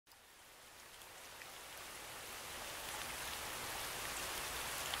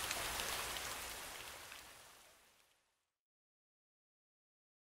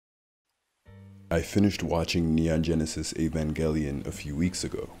I finished watching Neon Genesis Evangelion a few weeks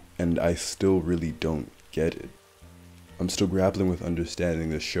ago, and I still really don't get it. I'm still grappling with understanding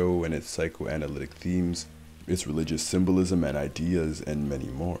the show and its psychoanalytic themes, its religious symbolism and ideas, and many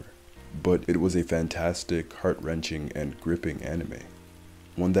more. But it was a fantastic, heart-wrenching, and gripping anime.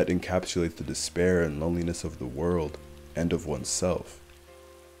 One that encapsulates the despair and loneliness of the world and of oneself.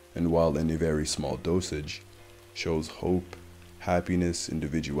 And while in a very small dosage, shows hope, happiness,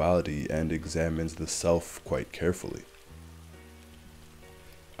 individuality, and examines the self quite carefully.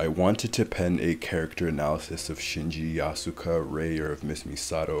 I wanted to pen a character analysis of Shinji, Asuka, Rei, or of Miss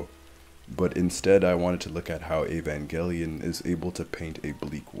Misato, but instead I wanted to look at how Evangelion is able to paint a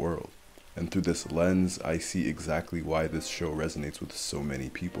bleak world, and through this lens I see exactly why this show resonates with so many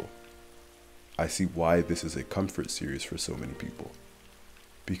people. I see why this is a comfort series for so many people,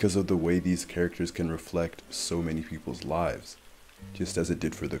 because of the way these characters can reflect so many people's lives, just as it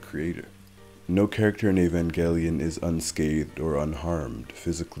did for the creator. No character in Evangelion is unscathed or unharmed,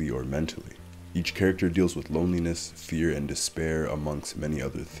 physically or mentally. Each character deals with loneliness, fear, and despair amongst many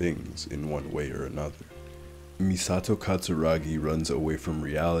other things in one way or another. Misato Katsuragi runs away from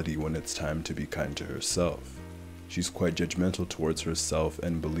reality when it's time to be kind to herself. She's quite judgmental towards herself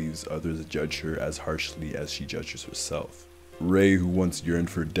and believes others judge her as harshly as she judges herself. Rei, who once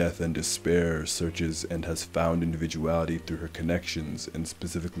yearned for death and despair, searches and has found individuality through her connections and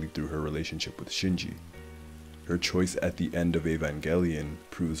specifically through her relationship with Shinji. Her choice at the end of Evangelion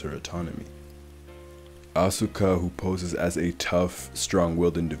proves her autonomy. Asuka, who poses as a tough,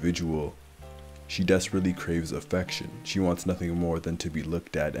 strong-willed individual, she desperately craves affection. She wants nothing more than to be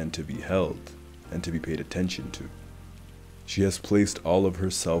looked at and to be held, and to be paid attention to. She has placed all of her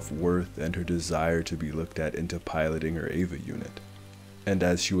self-worth and her desire to be looked at into piloting her Eva unit. And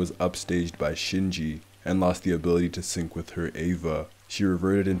as she was upstaged by Shinji and lost the ability to sync with her Eva, she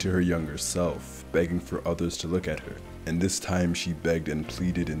reverted into her younger self, begging for others to look at her, and this time she begged and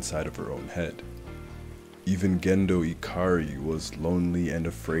pleaded inside of her own head. Even Gendo Ikari was lonely and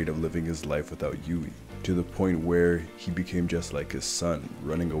afraid of living his life without Yui, to the point where he became just like his son,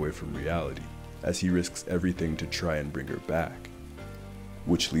 running away from reality, as he risks everything to try and bring her back.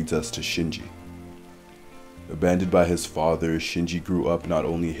 Which leads us to Shinji. Abandoned by his father, Shinji grew up not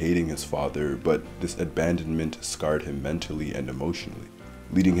only hating his father, but this abandonment scarred him mentally and emotionally,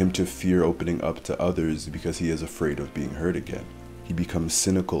 leading him to fear opening up to others because he is afraid of being hurt again. He becomes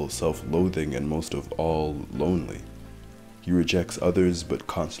cynical, self-loathing, and most of all, lonely. He rejects others but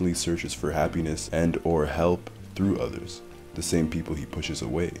constantly searches for happiness and/or help through others, the same people he pushes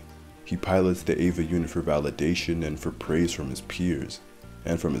away. He pilots the Eva unit for validation and for praise from his peers,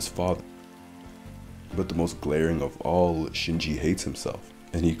 and from his father. But the most glaring of all, Shinji hates himself,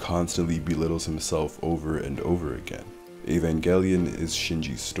 and he constantly belittles himself over and over again. Evangelion is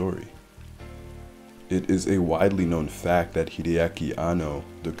Shinji's story. It is a widely known fact that Hideaki Anno,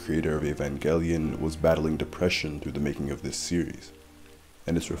 the creator of Evangelion, was battling depression through the making of this series,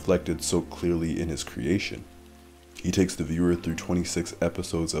 and it's reflected so clearly in his creation. He takes the viewer through 26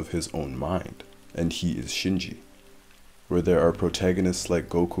 episodes of his own mind, and he is Shinji. Where there are protagonists like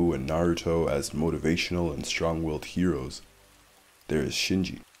Goku and Naruto as motivational and strong-willed heroes, there is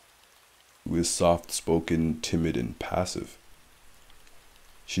Shinji, who is soft-spoken, timid, and passive.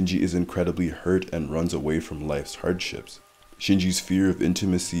 Shinji is incredibly hurt and runs away from life's hardships. Shinji's fear of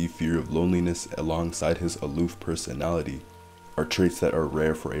intimacy, fear of loneliness, alongside his aloof personality, are traits that are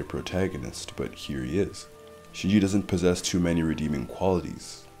rare for a protagonist, but here he is. Shinji doesn't possess too many redeeming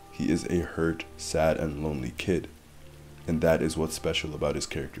qualities. He is a hurt, sad, and lonely kid. And that is what's special about his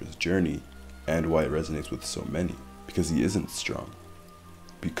character's journey, and why it resonates with so many, because he isn't strong.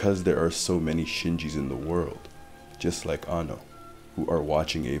 Because there are so many Shinjis in the world, just like Anno, who are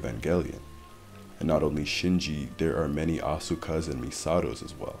watching Evangelion. And not only Shinji, there are many Asukas and Misatos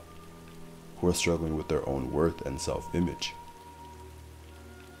as well, who are struggling with their own worth and self-image.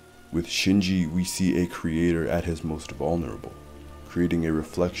 With Shinji, we see a creator at his most vulnerable, creating a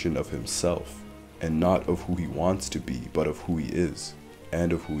reflection of himself, and not of who he wants to be, but of who he is,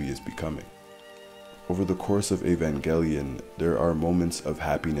 and of who he is becoming. Over the course of Evangelion, there are moments of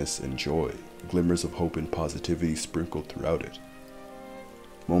happiness and joy, glimmers of hope and positivity sprinkled throughout it.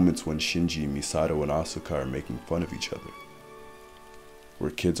 Moments when Shinji, Misato, and Asuka are making fun of each other,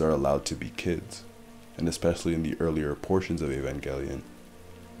 where kids are allowed to be kids, and especially in the earlier portions of Evangelion,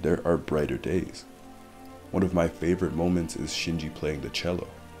 there are brighter days. One of my favorite moments is Shinji playing the cello,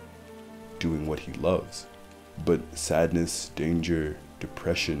 doing what he loves, but sadness, danger,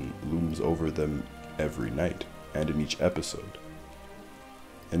 depression looms over them every night and in each episode.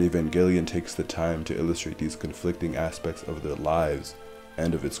 And Evangelion takes the time to illustrate these conflicting aspects of their lives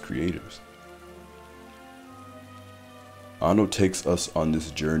and of its creators. Anno takes us on this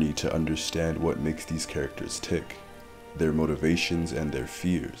journey to understand what makes these characters tick, their motivations and their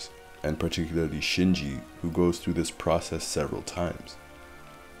fears, and particularly Shinji, who goes through this process several times.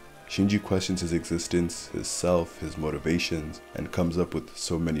 Shinji questions his existence, his self, his motivations, and comes up with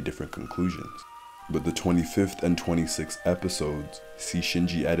so many different conclusions. But the 25th and 26th episodes see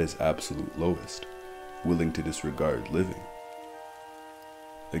Shinji at his absolute lowest, willing to disregard living.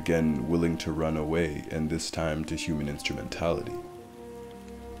 Again, willing to run away, and this time to human instrumentality.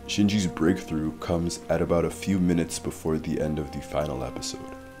 Shinji's breakthrough comes at about a few minutes before the end of the final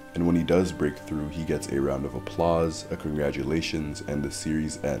episode. And when he does break through, he gets a round of applause, a congratulations, and the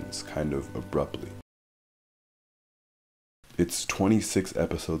series ends kind of abruptly. It's 26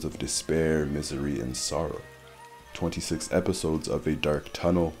 episodes of despair, misery, and sorrow. 26 episodes of a dark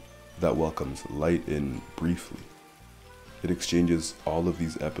tunnel that welcomes light in briefly. It exchanges all of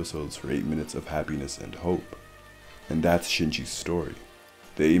these episodes for 8 minutes of happiness and hope. And that's Shinji's story.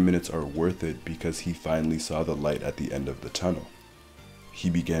 The 8 minutes are worth it because he finally saw the light at the end of the tunnel. He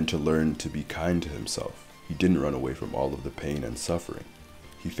began to learn to be kind to himself. He didn't run away from all of the pain and suffering.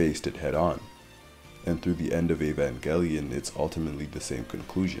 He faced it head on. And through the end of Evangelion, it's ultimately the same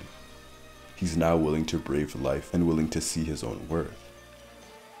conclusion. He's now willing to brave life and willing to see his own worth.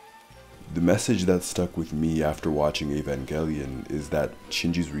 The message that stuck with me after watching Evangelion is that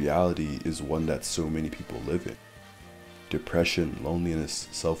Shinji's reality is one that so many people live in. Depression, loneliness,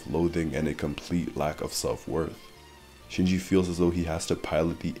 self-loathing, and a complete lack of self-worth. Shinji feels as though he has to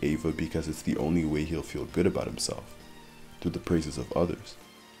pilot the Eva because it's the only way he'll feel good about himself, through the praises of others.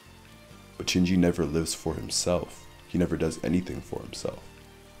 But Shinji never lives for himself. He never does anything for himself.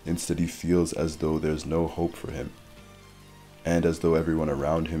 Instead, he feels as though there's no hope for him, and as though everyone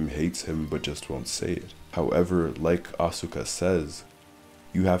around him hates him but just won't say it. However, like Asuka says,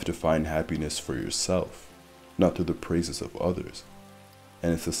 you have to find happiness for yourself, not through the praises of others.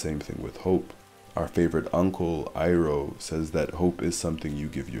 And it's the same thing with hope. Our favorite uncle, Iroh, says that hope is something you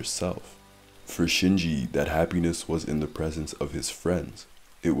give yourself. For Shinji, that happiness was in the presence of his friends.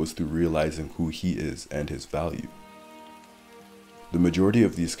 It was through realizing who he is and his value. The majority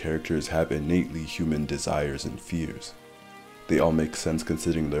of these characters have innately human desires and fears. They all make sense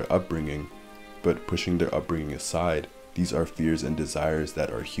considering their upbringing, but pushing their upbringing aside, these are fears and desires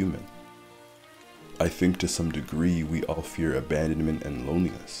that are human. I think to some degree we all fear abandonment and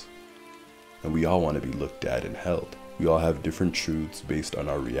loneliness. And we all want to be looked at and held. We all have different truths based on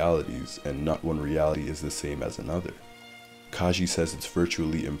our realities, and not one reality is the same as another. Kaji says it's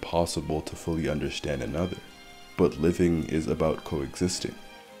virtually impossible to fully understand another, but living is about coexisting,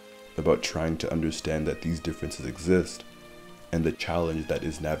 about trying to understand that these differences exist, and the challenge that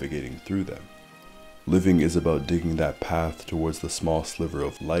is navigating through them. Living is about digging that path towards the small sliver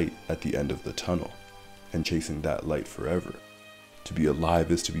of light at the end of the tunnel, and chasing that light forever. To be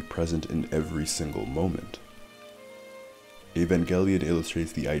alive is to be present in every single moment. Evangelion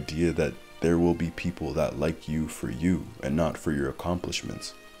illustrates the idea that there will be people that like you for you and not for your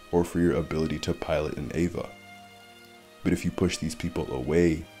accomplishments or for your ability to pilot an Eva. But if you push these people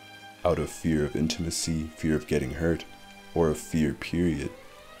away out of fear of intimacy, fear of getting hurt, or of fear period,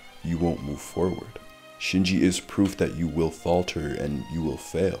 you won't move forward. Shinji is proof that you will falter and you will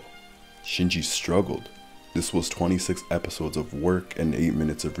fail. Shinji struggled. This was 26 episodes of work and 8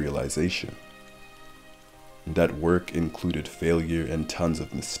 minutes of realization. That work included failure and tons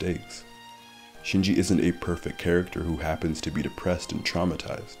of mistakes. Shinji isn't a perfect character who happens to be depressed and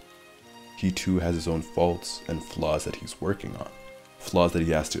traumatized. He too has his own faults and flaws that he's working on. Flaws that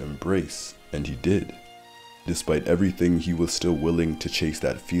he has to embrace, and he did. Despite everything, he was still willing to chase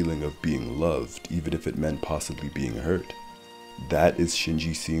that feeling of being loved, even if it meant possibly being hurt. That is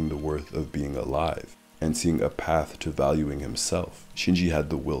Shinji seeing the worth of being alive, and seeing a path to valuing himself. Shinji had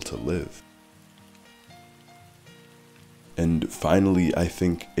the will to live. And finally, I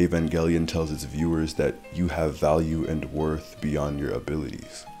think Evangelion tells its viewers that you have value and worth beyond your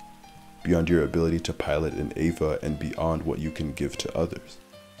abilities. Beyond your ability to pilot an Eva and beyond what you can give to others.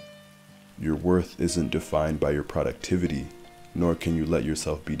 Your worth isn't defined by your productivity, nor can you let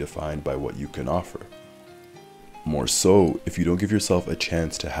yourself be defined by what you can offer. More so, if you don't give yourself a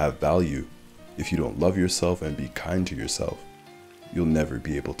chance to have value, if you don't love yourself and be kind to yourself, you'll never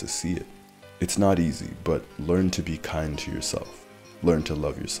be able to see it. It's not easy, but learn to be kind to yourself. Learn to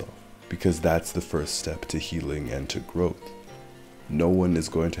love yourself, because that's the first step to healing and to growth. No one is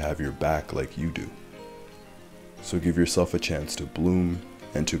going to have your back like you do. So give yourself a chance to bloom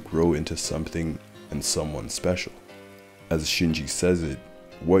and to grow into something and someone special. As Shinji says it,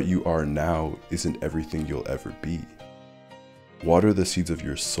 what you are now isn't everything you'll ever be. Water the seeds of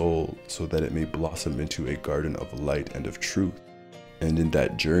your soul so that it may blossom into a garden of light and of truth. And in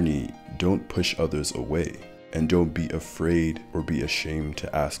that journey, don't push others away, and don't be afraid or be ashamed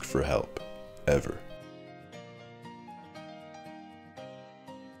to ask for help, ever.